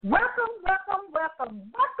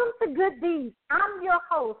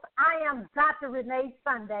Renee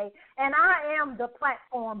Sunday, and I am the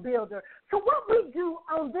platform builder. So what we do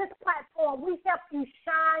on this platform, we help you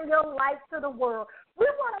shine your light to the world. We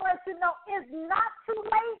want to let you know it's not too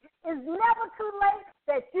late, it's never too late,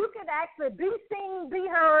 that you can actually be seen, be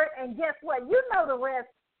heard, and guess what? You know the rest.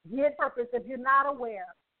 Get purpose if you're not aware.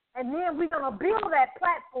 And then we're going to build that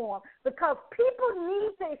platform because people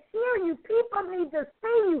need to hear you. People need to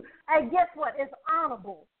see you. And guess what? It's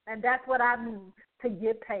honorable. And that's what I mean, to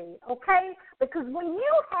get paid, okay? Because when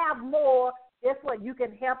you have more, guess what? You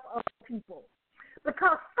can help other people.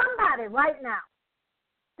 Because somebody right now,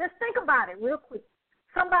 just think about it real quick.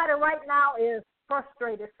 Somebody right now is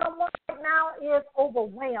frustrated. Someone right now is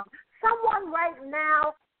overwhelmed. Someone right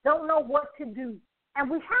now don't know what to do. And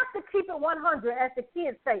we have to keep it 100, as the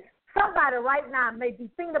kids say. Somebody right now may be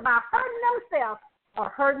thinking about hurting themselves or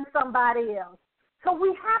hurting somebody else. So we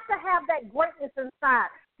have to have that greatness inside.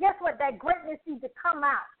 Guess what? That greatness needs to come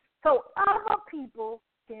out so other people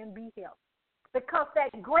can be helped. Because that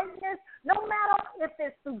greatness, no matter if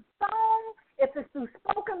it's through song, if it's through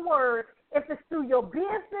spoken word, if it's through your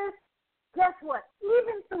business, guess what?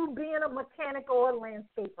 Even through being a mechanic or a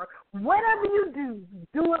landscaper, whatever you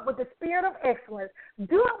do it with the spirit of excellence.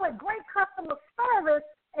 Do it with great customer service,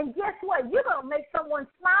 and guess what? You're going to make someone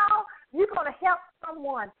smile. You're going to help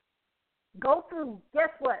someone go through,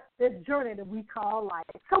 guess what, this journey that we call life.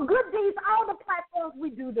 So Good Deeds, all the platforms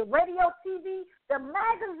we do, the radio, TV, the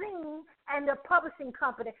magazine, and the publishing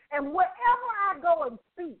company. And wherever I go and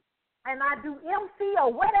speak, and I do MC or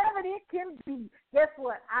whatever it can be, guess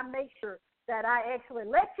what? I make sure that I actually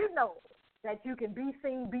let you know that you can be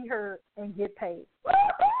seen, be heard, and get paid.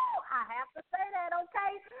 Woo-hoo! I have to say that,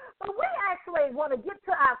 okay? But we actually want to get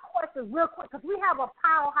to our questions real quick because we have a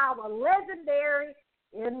powerhouse, a legendary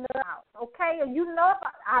in the house, okay? And you know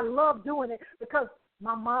I love doing it because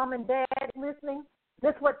my mom and dad listening.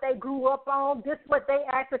 This is what they grew up on. This is what they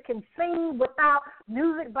actually can sing without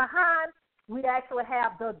music behind. We actually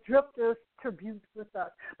have the Drifters tributes with us.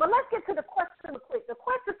 But let's get to the question quick. The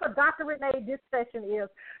question for Dr. Renee this session is,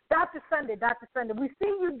 Dr. Sunday, we see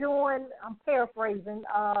you doing, I'm paraphrasing,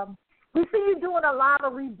 we see you doing a lot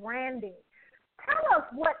of rebranding. Tell us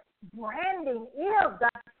what branding is,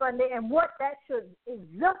 Dr. Sunday, and what that should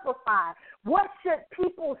exemplify. What should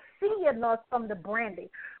people see in us from the branding?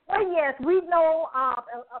 Well, yes, we know a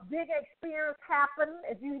big experience happened.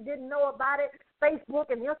 If you didn't know about it, Facebook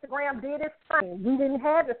and Instagram did its thing. We didn't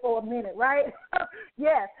have it for a minute, right?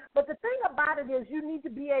 Yes, but the thing about it is you need to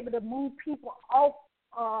be able to move people off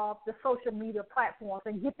of the social media platforms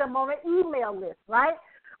and get them on an email list, right?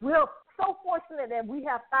 We're so fortunate that we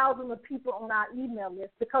have thousands of people on our email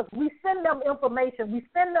list because we send them information. We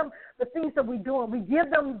send them the things that we're doing. We give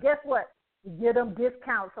them, guess what? We give them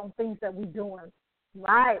discounts on things that we're doing,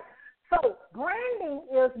 right? So branding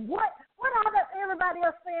is what everybody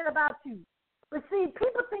else saying about you. But see,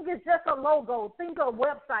 people think it's just a logo, think of a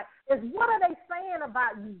website. It's what are they saying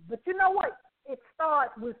about you? But you know what? It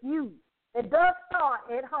starts with you. It does start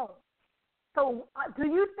at home. So do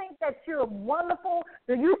you think that you're wonderful?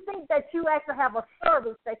 Do you think that you actually have a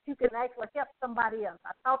service that you can actually help somebody else?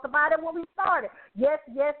 I talked about it when we started. Yes,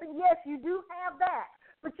 yes, and yes, you do have that.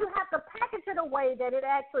 But you have to package it in a way that it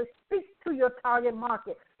actually speaks to your target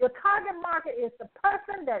market. Your target market is the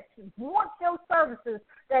person that wants your services,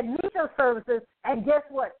 that needs your services, and guess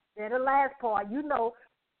what? They're the last part. You know,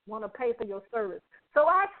 want to pay for your service. So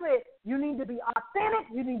actually, you need to be authentic,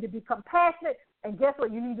 you need to be compassionate, and guess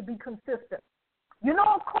what? You need to be consistent. You know,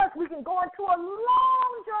 of course, we can go into a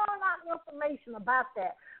long, drawn-out information about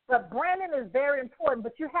that, but branding is very important,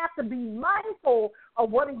 but you have to be mindful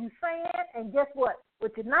of what are you saying, and guess what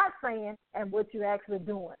you're not saying, and what you're actually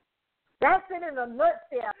doing. That's it in a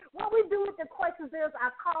nutshell. What we do with the questions is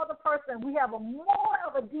I call the person, and we have a more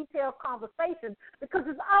of a detailed conversation because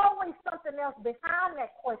there's always something else behind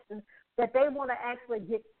that question that they want to actually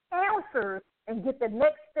get answers and get the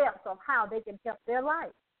next steps of how they can help their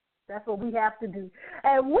life. That's what we have to do.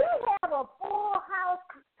 And we have a full house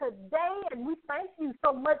today, and we thank you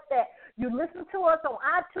so much that you listen to us on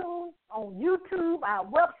iTunes, on YouTube, our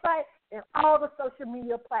website, and all the social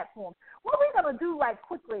media platforms. What we're going to do right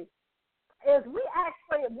quickly is we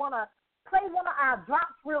actually want to play one of our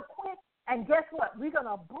drops real quick, and guess what? We're going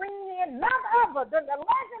to bring in none other than the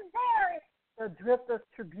legendary The Drifters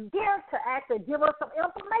Tribute here to actually give us some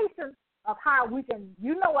information of how we can,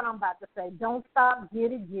 you know what I'm about to say, don't stop,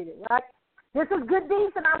 get it, right? This is Good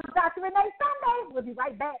Deeds, and I'm Dr. Renee Sunday. We'll be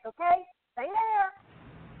right back, okay? Stay there.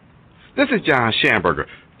 This is John Schamberger,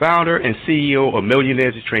 founder and CEO of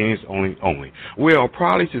Millionaires Trainings Only. We are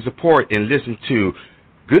proud to support and listen to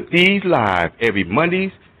Good Deeds Live every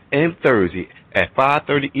Mondays and Thursday at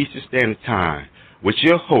 5:30 Eastern Standard Time with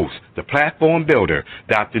your host, the platform builder,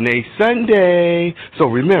 Dr. Nate Sunday. So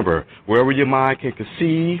remember, wherever your mind can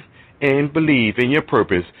conceive and believe in your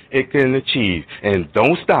purpose, it can achieve. And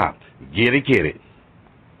don't stop. Get it, get it.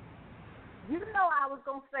 You know I was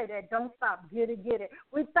going to say that. Don't stop. Get it, get it.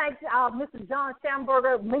 We thank Mr. John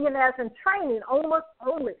Schamberger, Millionaires in Training, Owners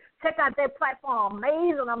Only. Check out their platform.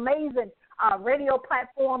 Amazing radio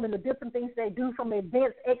platform and the different things they do from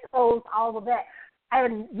events, expos, all of that.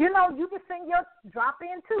 And, you know, you can send your drop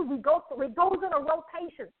in, too. It goes in a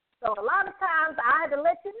rotation. So a lot of times I had to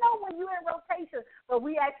let you know when you're in rotation. But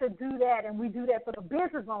we actually do that, and we do that for the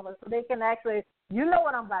business owners so they can actually, you know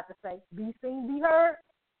what I'm about to say, be seen, be heard,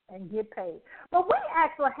 and get paid. But we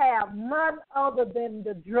actually have none other than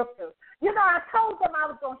the drifters. You know, I told them I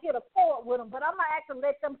was going to hit a chord with them, but I'm going to actually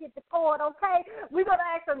let them hit the chord, okay? We're going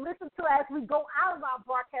to actually listen to, as we go out of our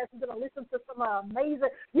broadcast, we're going to listen to some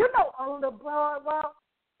amazing, you know, on the Broadwell.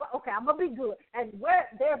 Okay, I'm going to be good. And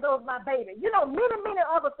there goes my baby. You know, many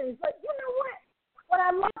other things. But you know what? What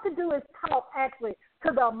I love to do is talk, actually,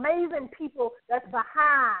 to the amazing people that's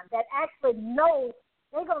behind, that actually know.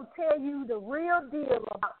 They're going to tell you the real deal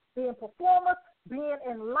about being performers, being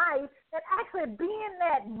in life, and actually being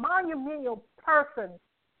that monumental person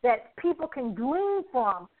that people can glean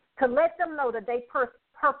from to let them know that their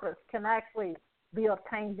purpose can actually be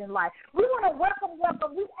obtained in life. We want to welcome.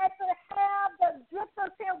 We actually have the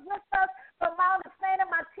drifters here with us. From my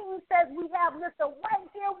understanding, my team says we have Mr.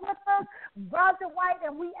 White here with us, Roger White,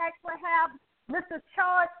 and we actually have Mr.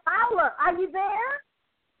 Charles Fowler. Are you there?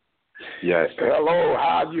 Yes. Hello.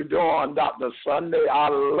 How you doing, Dr. Sunday? I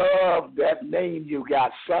love that name you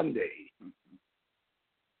got, Sunday.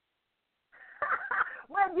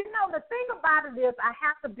 Well, you know, the thing about it is I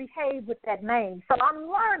have to behave with that name. So I'm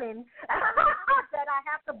learning that I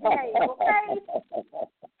have to behave, okay?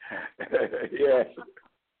 Yes.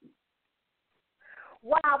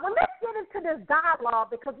 Wow. Well, let's get into this dialogue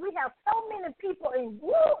because we have so many people in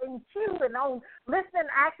queue and on listening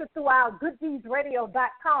actually through our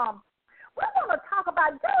gooddeedsradio.com. We want to talk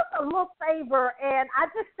about just a little favor, and I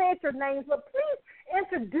just said your names, but please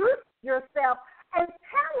introduce yourself and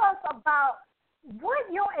tell us about what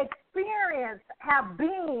your experience have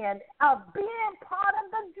been of being part of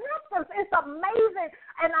the drifters. It's amazing.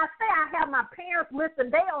 And I say I have my parents listen.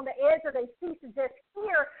 They on the edge of their seats to just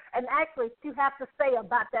hear and actually what you have to say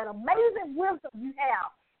about that amazing wisdom you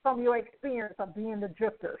have from your experience of being the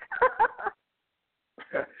drifters.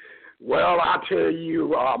 Well, I'll tell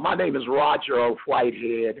you, my name is Roger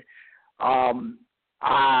Whitehead.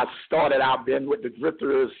 I started out being with the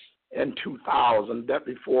drifters in 2000, that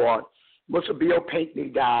before Mr. Bill Pinckney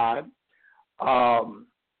died. I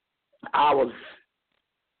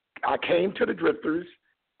came to the drifters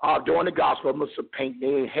during the gospel. Mr.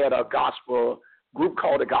 Pinckney had a gospel group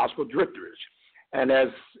called the Gospel Drifters. And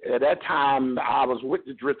at that time, I was with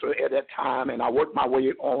the drifters at that time, and I worked my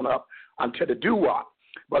way on up until the doo-wop.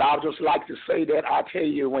 But I would just like to say that I tell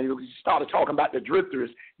you, when you started talking about the drifters,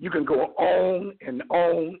 you can go on and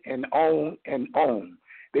on and on and on.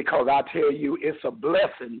 Because I tell you, it's a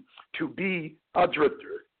blessing to be a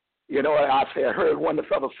drifter. You know, I heard one of the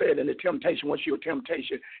fellows said in the temptation, once you're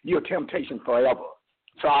a temptation forever.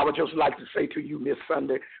 So I would just like to say to you, Miss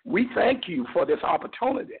Sunday, we thank you for this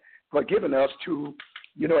opportunity, for giving us to,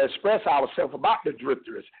 you know, express ourselves about the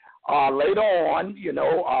drifters. Later on, you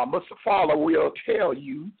know, Mr. Fowler will tell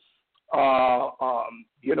you,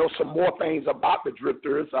 you know, some more things about the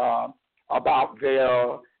drifters, about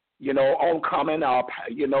their, you know, oncoming,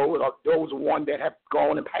 you know, those one that have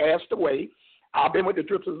gone and passed away. I've been with the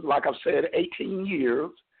drifters, like I've said, 18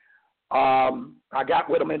 years. I got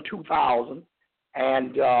with them in 2000,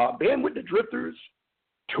 and been with the drifters,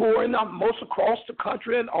 touring most across the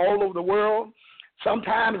country and all over the world.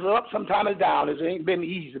 Sometimes up, sometimes down. It ain't been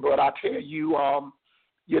easy, but I tell you,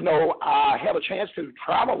 you know, I had a chance to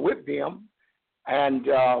travel with them, and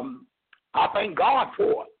I thank God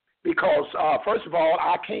for it. Because, first of all,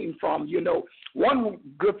 I came from, you know, one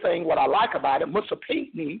good thing, what I like about it, Mr.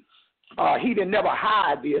 Pinckney, he didn't never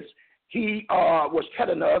hide this. He was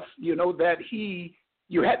telling us, you know, that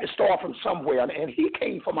you had to start from somewhere. And he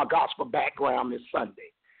came from a gospel background this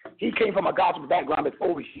Sunday. He came from a gospel background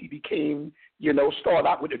before he became, you know, started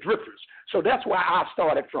out with the drifters. So that's where I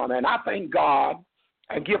started from. And I thank God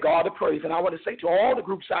and give God the praise. And I want to say to all the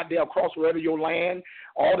groups out there across radio land,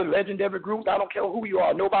 all the legendary groups, I don't care who you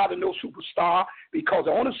are, nobody knows superstar, because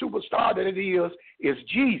the only superstar that it is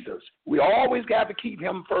Jesus. We always got to keep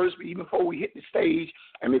him first, even before we hit the stage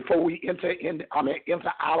and before we enter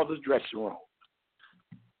out of the dressing room.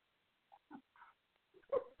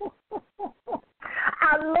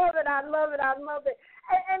 I love it. I love it. I love it.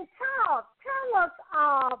 And Charles, tell us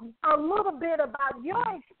a little bit about your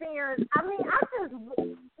experience. I mean,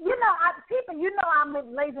 people,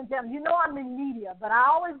 ladies and gentlemen, I'm in media, but I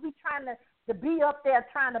always be trying to be up there,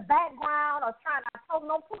 trying to background or I told them,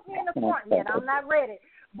 don't put me in the front yet. I'm not ready.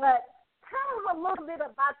 But tell us a little bit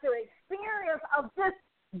about your experience of just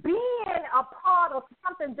being a part of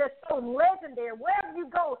something that's so legendary. Wherever you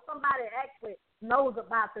go, somebody actually knows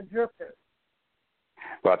about the Drifters.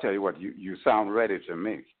 Well, I'll tell you what, you sound ready to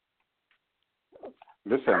me.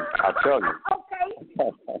 Listen, I'll tell you.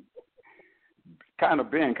 Okay.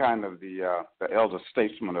 being the elder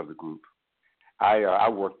statesman of the group, I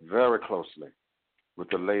worked very closely with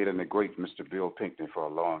the late and the great Mr. Bill Pinkney for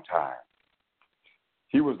a long time.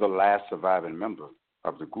 He was the last surviving member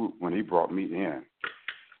of the group when he brought me in.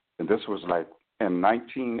 And this was like in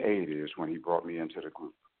 1980s when he brought me into the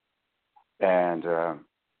group. And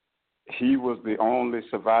he was the only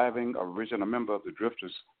surviving original member of the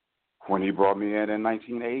Drifters when he brought me in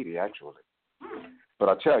 1980, actually. But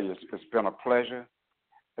I tell you, it's been a pleasure,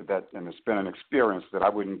 and it's been an experience that I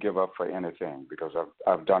wouldn't give up for anything, because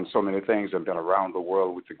I've done so many things and been around the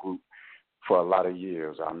world with the group for a lot of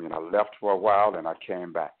years. I mean, I left for a while and I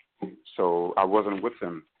came back. So I wasn't with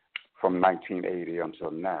them from 1980 until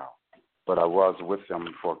now, but I was with them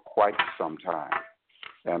for quite some time.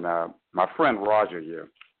 And my friend Roger here,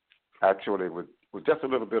 actually, with just a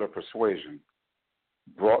little bit of persuasion,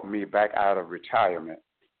 brought me back out of retirement,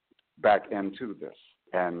 back into this.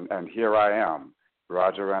 And here I am,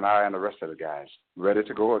 Roger and I and the rest of the guys, ready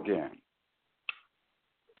to go again.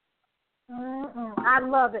 I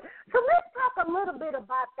love it. So let's talk a little bit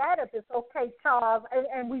about that, if it's okay, Charles.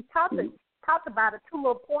 And we talked about it. 2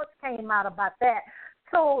 little points came out about that.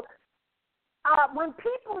 So when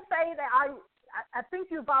people say that, I think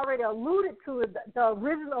you've already alluded to it, the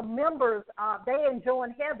original members, they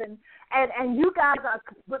enjoying heaven, and you guys are,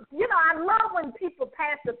 I love when people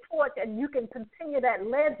pass the torch and you can continue that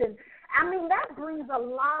legend. I mean, that brings a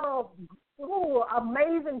lot of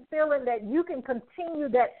amazing feeling that you can continue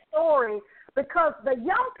that story, because the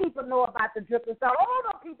young people know about the Drifters, the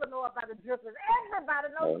older people know about the Drifters, everybody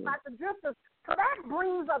knows about the Drifters. So that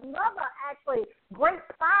brings another actually great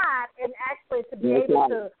pride in actually to be able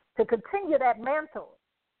to continue that mantle.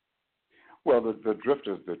 Well, the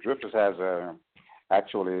Drifters has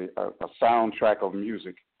actually a soundtrack of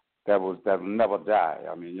music that will never die.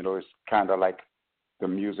 I mean, it's kind of like the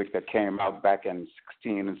music that came out back in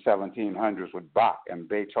 16 and 1700s with Bach and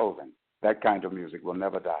Beethoven. That kind of music will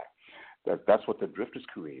never die. That's what the Drifters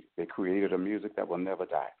created. They created a music that will never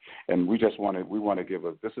die. And we want to give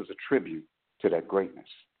this is a tribute to that greatness.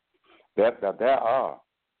 There are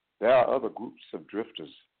other groups of Drifters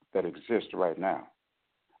that exist right now,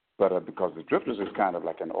 but because the Drifters is kind of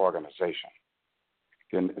like an organization,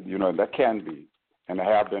 and that can be, and they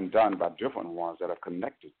have been done by different ones that are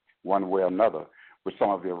connected one way or another with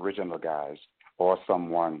some of the original guys or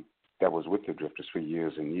someone that was with the Drifters for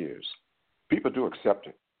years and years. People do accept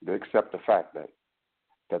it. They accept the fact that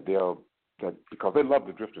because they love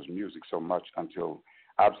the Drifters music so much, until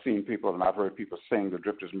I've seen people and I've heard people sing the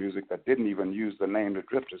Drifters music that didn't even use the name the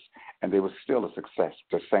Drifters, and they were still a success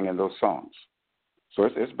just singing those songs. So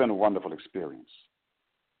it's been a wonderful experience.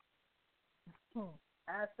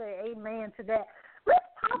 I say amen to that. Let's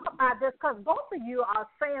talk about this, because both of you are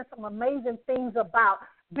saying some amazing things about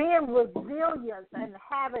being resilient and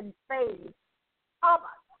having faith. I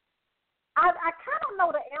kind of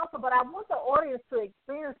know the answer, but I want the audience to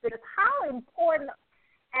experience this. How important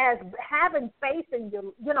as having faith in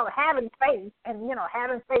having faith and,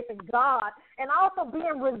 having faith in God, and also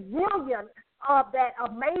being resilient of that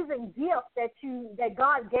amazing gift that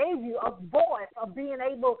God gave you, of voice, of being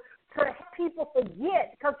able to help people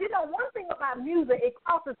forget. Because, one thing about music, it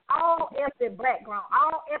crosses all ethnic backgrounds,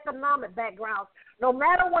 all economic backgrounds. No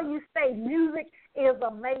matter where you stay, music is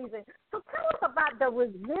amazing. So tell us about the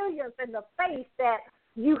resilience and the faith that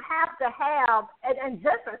you have to have, and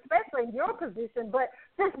just especially in your position, but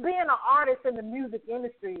just being an artist in the music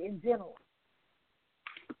industry in general.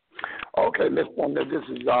 Okay, Ms. Thunder, this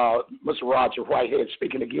is Mr. Roger Whitehead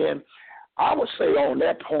speaking again. I would say on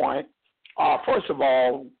that point, first of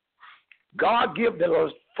all, God give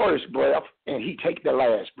the first breath and he take the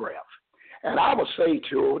last breath. And I would say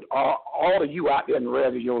to all of you out there in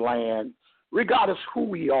radio land, regardless who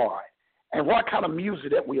we are and what kind of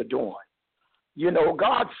music that we are doing,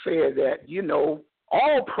 God said that,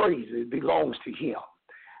 all praises belongs to him.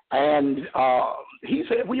 And he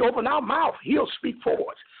said if we open our mouth, he'll speak for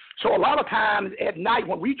us. So a lot of times at night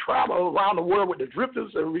when we travel around the world with the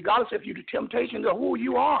Drifters, regardless if you're the Temptations or who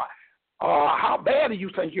you are, how bad do you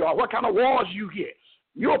think you are, what kind of wars you get,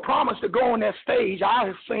 you're promised to go on that stage. I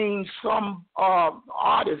have seen some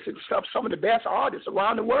artists and stuff, some of the best artists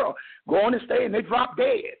around the world go on the stage and they drop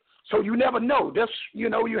dead. So you never know. This, you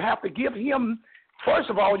know, you have to give him, first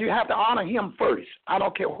of all, you have to honor him first. I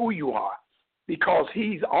don't care who you are, because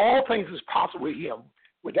all things is possible with him.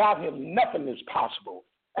 Without him, nothing is possible.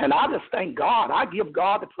 And I just thank God. I give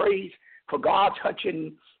God the praise for God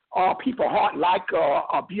touching people's heart like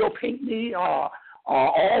Bill Pinkney,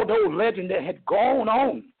 all those legends that had gone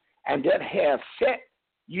on and that have set,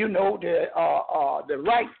 you know, the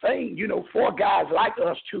right thing, you know, for guys like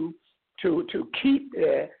us to keep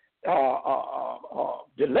the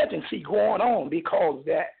legacy going on, because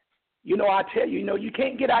that, you know, I tell you, you know, you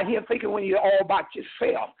can't get out here thinking when you're all about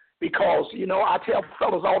yourself, because, you know, I tell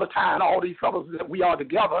fellas all the time, all these fellas that we are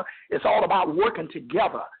together, it's all about working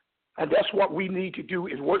together. And that's what we need to do,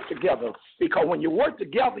 is work together. Because when you work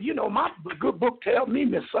together, you know, my good book tells me,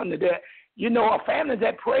 Miss Sunday, that, you know, a family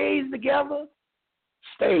that prays together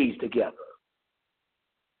stays together.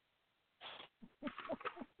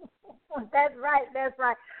 That's right. That's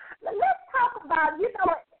right. Let's talk about, you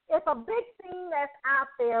know, it's a big thing that's out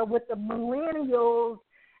there with the millennials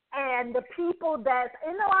and the people that's,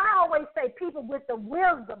 you know, I always say people with the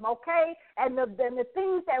wisdom, okay, and the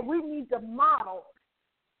things that we need to model.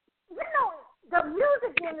 You know, the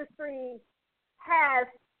music industry has,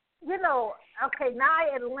 you know, okay, now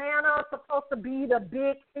Atlanta is supposed to be the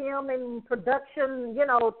big film and production, you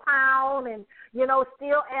know, town, and, you know,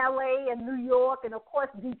 still L.A. and New York, and, of course,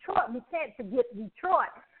 Detroit. We can't forget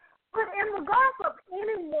Detroit. But in regards of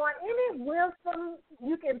anyone, any wisdom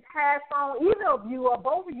you can pass on, either of you or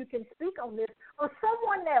both of you can speak on this, or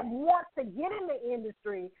someone that wants to get in the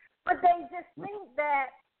industry, but they just think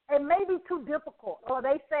that it may be too difficult, or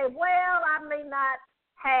they say, well, I may not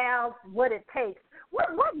have what it takes.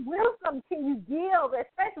 What wisdom can you give,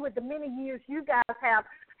 especially with the many years you guys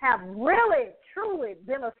have really, truly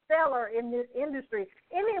been a stellar in this industry?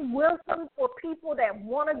 Any wisdom for people that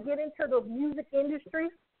want to get into the music industry?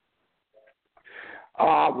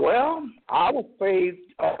 Well, I would say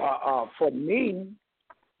for me,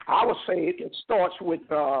 I would say it starts with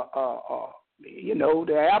you know,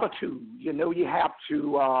 the attitude. You know, you have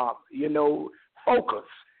to you know, focus.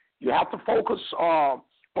 You have to focus on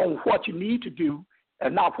what you need to do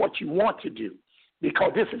and not what you want to do,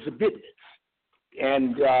 because this is a business.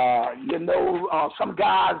 And you know, some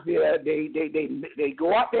guys they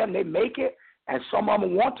go out there and they make it, and some of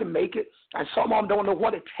them want to make it, and some of them don't know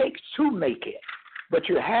what it takes to make it. But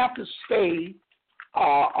you have to stay,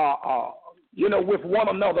 you know, with one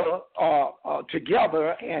another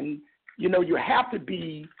together, and you know, you have to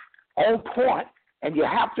be on point, and you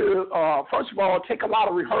have to first of all take a lot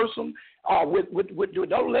of rehearsal with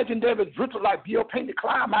those legendary drifters like Bill Pinkney,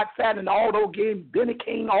 Clyde McFadden, all those games, Benny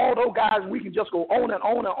King, all those guys. We can just go on and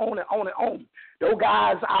on and on and on and on. Those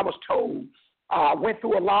guys, I was told, went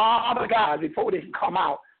through a lot of guys before they can come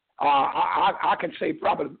out. I can say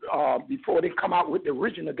probably before they come out with the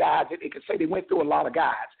original guys, they can say they went through a lot of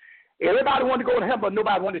guys. Everybody wanted to go to heaven, but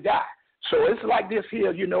nobody wanted to die. So it's like this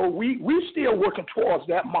here, you know, we still working towards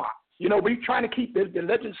that mark. You know, we trying to keep the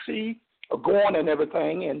legacy going and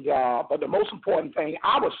everything. And but the most important thing,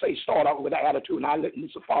 I would say, start out with an attitude, and I let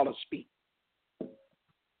Mr. Fowler speak.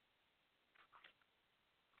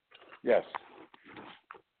 Yes.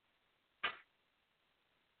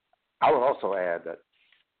 I would also add that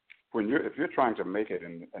if you're trying to make it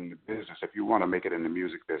in the business, if you want to make it in the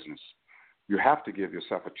music business, you have to give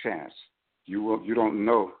yourself a chance. You don't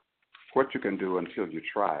know what you can do until you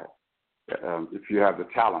try it. If you have the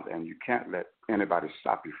talent, and you can't let anybody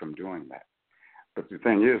stop you from doing that. But the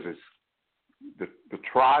thing is the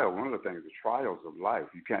trial. One of the things, the trials of life,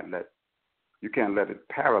 you can't let it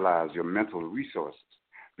paralyze your mental resources,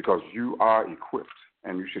 because you are equipped,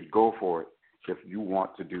 and you should go for it if you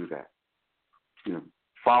want to do that. You know,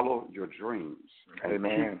 follow your dreams and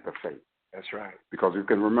keep the faith. That's right. Because you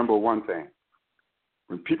can remember one thing: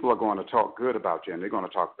 when people are going to talk good about you, and they're going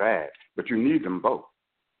to talk bad, but you need them both.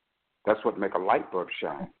 That's what makes a light bulb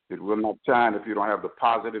shine. It will not shine if you don't have the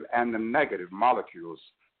positive and the negative molecules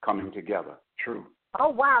coming together. True. Oh,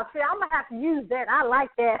 wow. See, I'm going to have to use that. I like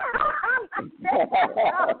that. I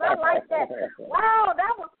like that. Wow,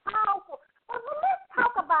 that was powerful. Well, let's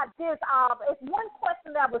talk about this. It's one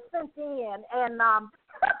question that was sent in, and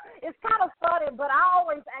it's kind of funny, but I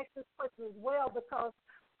always ask this question as well, because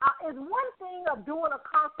it's one thing of doing a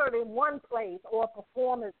concert in one place, or a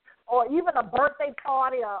performance, or even a birthday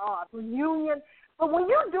party, or a reunion. But when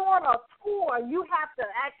you're doing a tour, you have to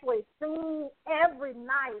actually sing every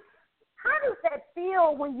night. How does that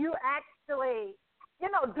feel when you actually, you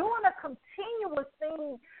know, doing a continuous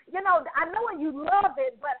thing, I know you love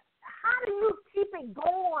it, but how do you keep it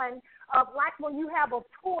going? Like when you have a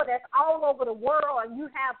tour that's all over the world and you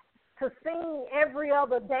have to sing every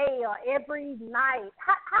other day or every night.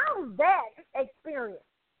 How is that experience?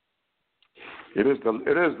 It is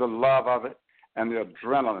the love of it and the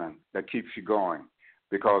adrenaline that keeps you going,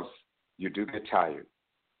 because you do get tired.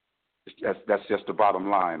 That's just the bottom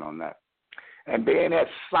line on that. And being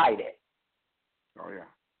excited. Oh, yeah.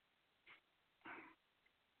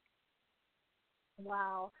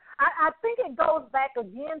 Wow. I think it goes back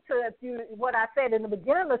again to what I said in the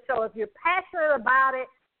beginning of the show. If you're passionate about it,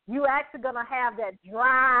 you're actually going to have that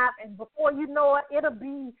drive, and before you know it, it'll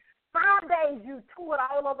be 5 days you toured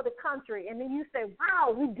all over the country, and then you say,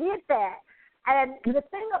 wow, we did that. And the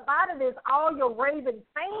thing about it is all your raving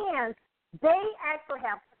fans, they actually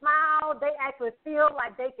have smiled. They actually feel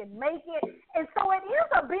like they can make it. And so it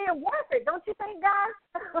ends up being worth it, don't you think, guys?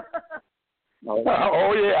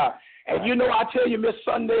 Oh, yeah. And I tell you, Miss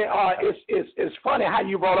Sunday, it's funny how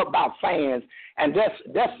you brought up about fans, and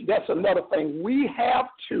that's another thing. We have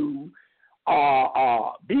to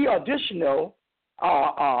be additional,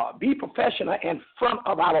 be professional in front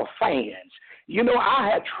of our fans. I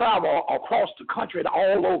had traveled across the country and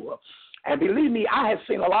all over, and believe me, I have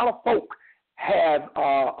seen a lot of folk have,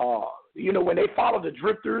 when they follow the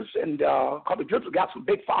Drifters, and because the Drifters got some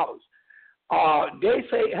big followers, they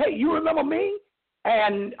say, hey, you remember me?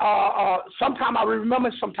 And sometimes I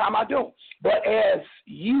remember, sometimes I don't. But as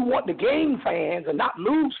you want to gain fans and not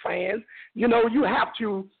lose fans, you have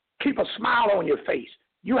to keep a smile on your face.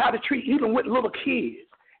 You have to treat even with little kids.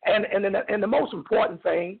 And the most important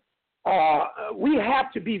thing, we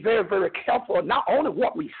have to be very, very careful, not only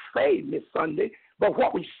what we say, Miss Sunday, but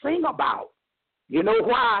what we sing about. You know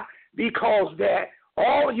why? Because that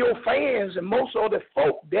all your fans and most of the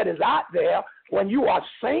folk that is out there, when you are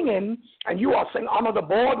singing and you are singing Under the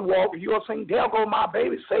Boardwalk, you are singing There Go My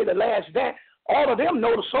Baby, Say the Last Dance, all of them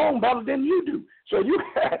know the song better than you do. So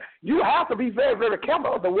you have to be very, very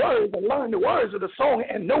careful of the words and learn the words of the song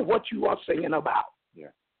and know what you are singing about.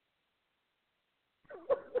 Yeah.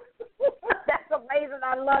 That's amazing.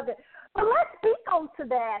 I love it. But let's speak on to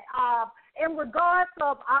that. In regards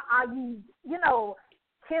of, are you,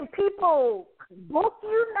 can people book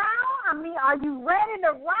you now? I mean, are you ready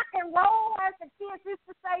to rock and roll, as the kids used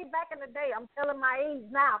to say back in the day? I'm telling my age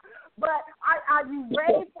now. But are you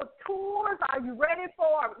ready for tours? Are you ready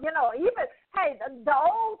for, even, hey, the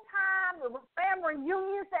old time family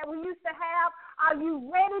reunions that we used to have? Are you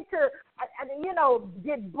ready to,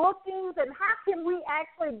 get bookings? And how can we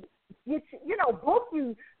actually get, book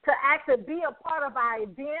you to actually be a part of our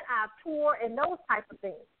event, our tour, and those type of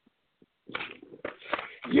things?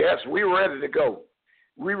 Yes, we're ready to go.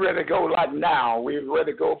 We're ready to go like now. We're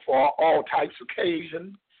ready to go for all types of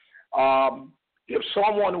occasions. If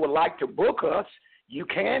someone would like to book us, you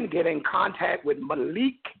can get in contact with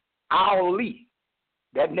Malik Ali.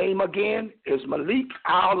 That name again is Malik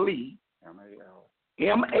Ali.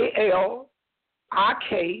 MALIK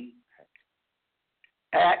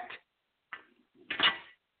at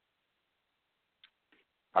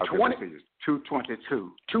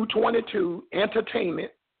 222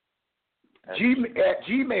 Entertainment at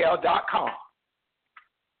gmail.com.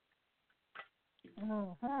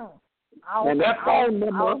 Mm-hmm. And that phone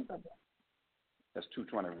number, that's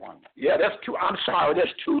 221. Yeah, that's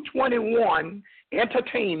 221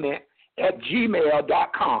 Entertainment at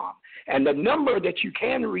gmail.com. And the number that you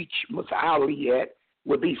can reach Mr. Ali at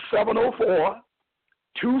would be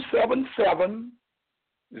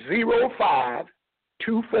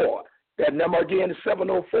 704-277-0524. That number again is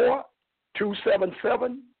 704-277-0524.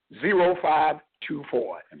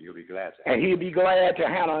 And you'll be glad to. And he'll be glad to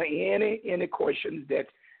handle any questions that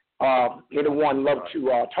anyone love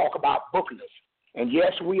to talk about booking us. And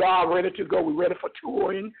yes, we are ready to go. We're ready for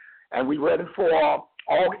touring, and we're ready for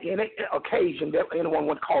any occasion that anyone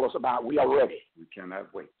would call us about. We are ready. We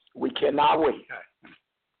cannot wait. We cannot wait.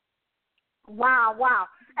 Wow.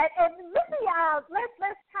 And let's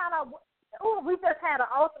kind of. Oh, we just had an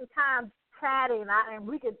awesome time chatting, and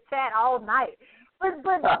we could chat all night.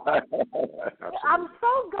 But I'm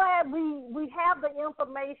so glad we have the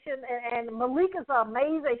information, and Malik is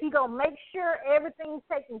amazing. He's going to make sure everything's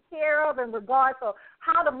taken care of in regards to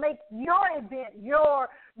how to make your event, your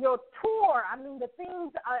tour. I mean, the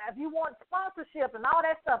things, if you want sponsorship and all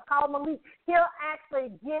that stuff, call Malik. He'll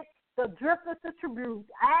actually get the Drifters to Tribute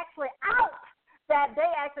actually out, that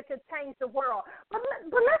they actually could change the world. But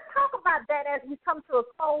let's talk about that as we come to a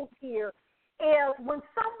close here. is when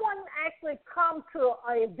someone actually comes to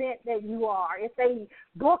an event that you are, if they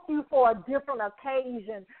book you for a different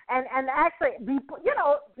occasion and actually be,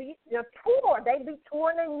 your tour, they be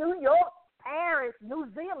touring in New York, Paris, New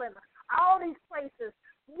Zealand, all these places,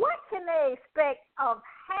 what can they expect of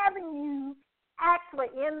having you actually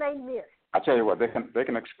in their midst? I tell you what, they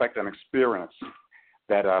can expect an experience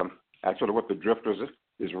that actually what the Drifters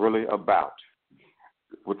is really about.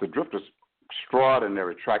 With the Drifters'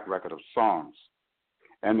 extraordinary track record of songs,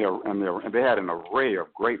 and they had an array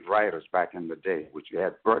of great writers back in the day, which you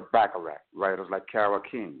had Burt Bacharach, writers like Carole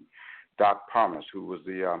King, Doc Pomus, who was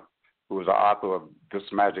the author of This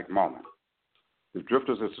Magic Moment. The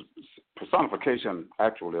Drifters is personification,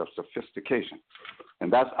 actually, of sophistication,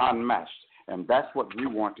 and that's unmatched. And that's what we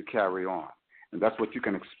want to carry on. And that's what you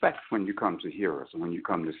can expect when you come to hear us and when you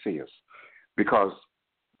come to see us. Because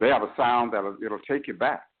they have a sound that it'll take you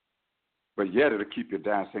back, but yet it'll keep you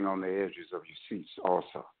dancing on the edges of your seats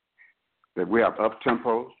also. That we have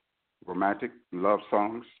up-tempo, romantic love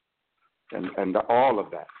songs, and all of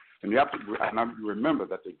that. And you have to remember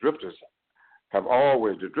that the Drifters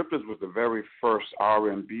was the very first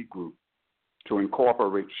R&B group to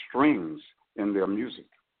incorporate strings in their music.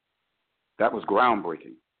 That was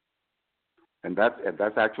groundbreaking, and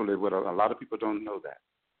that's actually what a lot of people don't know that.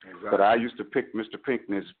 Exactly. But I used to pick Mr.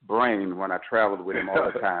 Pinckney's brain when I traveled with him all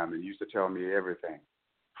the time, and he used to tell me everything.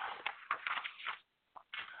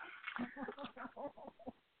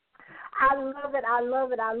 I love it. I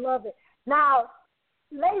love it. I love it. Now,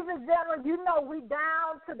 ladies and gentlemen, we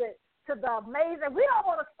down to the amazing. We don't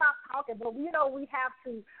want to stop talking, but we have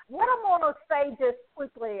to. What I'm going to say just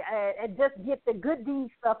quickly and just get the good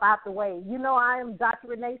deed stuff out the way. I am Dr.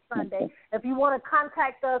 Renee Sunday. If you want to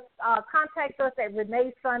contact us at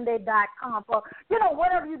reneesunday.com for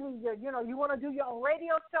whatever you need. You want to do your own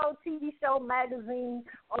radio show, TV show, magazine,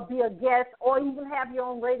 or be a guest, or even have your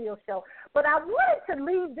own radio show. But I wanted to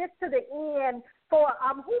leave this to the end for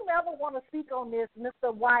whomever want to speak on this,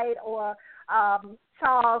 Mr. White or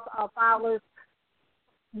Charles Fowler.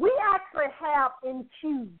 We actually have in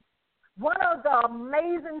queue one of the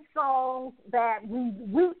amazing songs that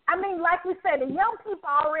like we said, the young people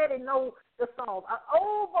already know the song.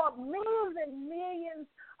 Over millions and millions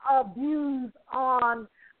of views on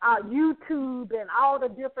YouTube and all the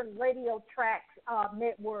different radio tracks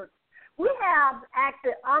networks. We have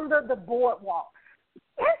actually Under the Boardwalk.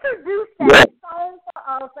 Introduce that song for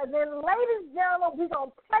us, and then, ladies and gentlemen, we're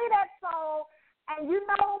going to play that song, and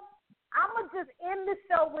I'm going to just end the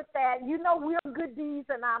show with that. We're Good Deeds,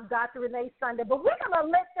 and I'm Dr. Renee Sunday, but we're going to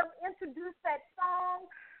let them introduce that song,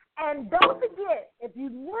 and don't forget, if you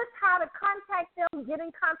miss how to contact them, get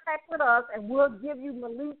in contact with us, and we'll give you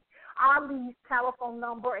Malik Ali's telephone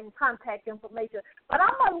number and contact information. But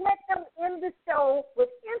I'm going to let them end the show with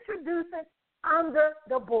introducing Under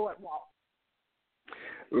the Boardwalk.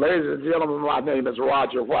 Ladies and gentlemen, my name is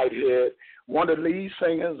Roger Whitehead, one of the lead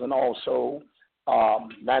singers and also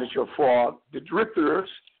manager for the Drifters,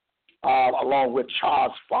 along with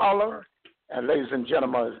Charles Fowler. And ladies and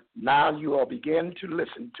gentlemen, now you will begin to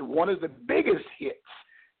listen to one of the biggest hits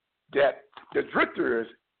that the Drifters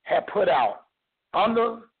have put out,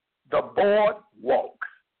 Under the Boardwalk.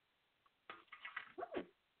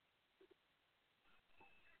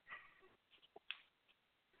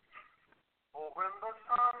 When the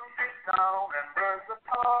sun beats down and burns the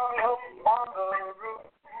tar up on the roof,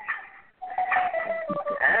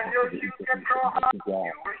 and your shoes get so hot,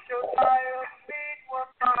 you wish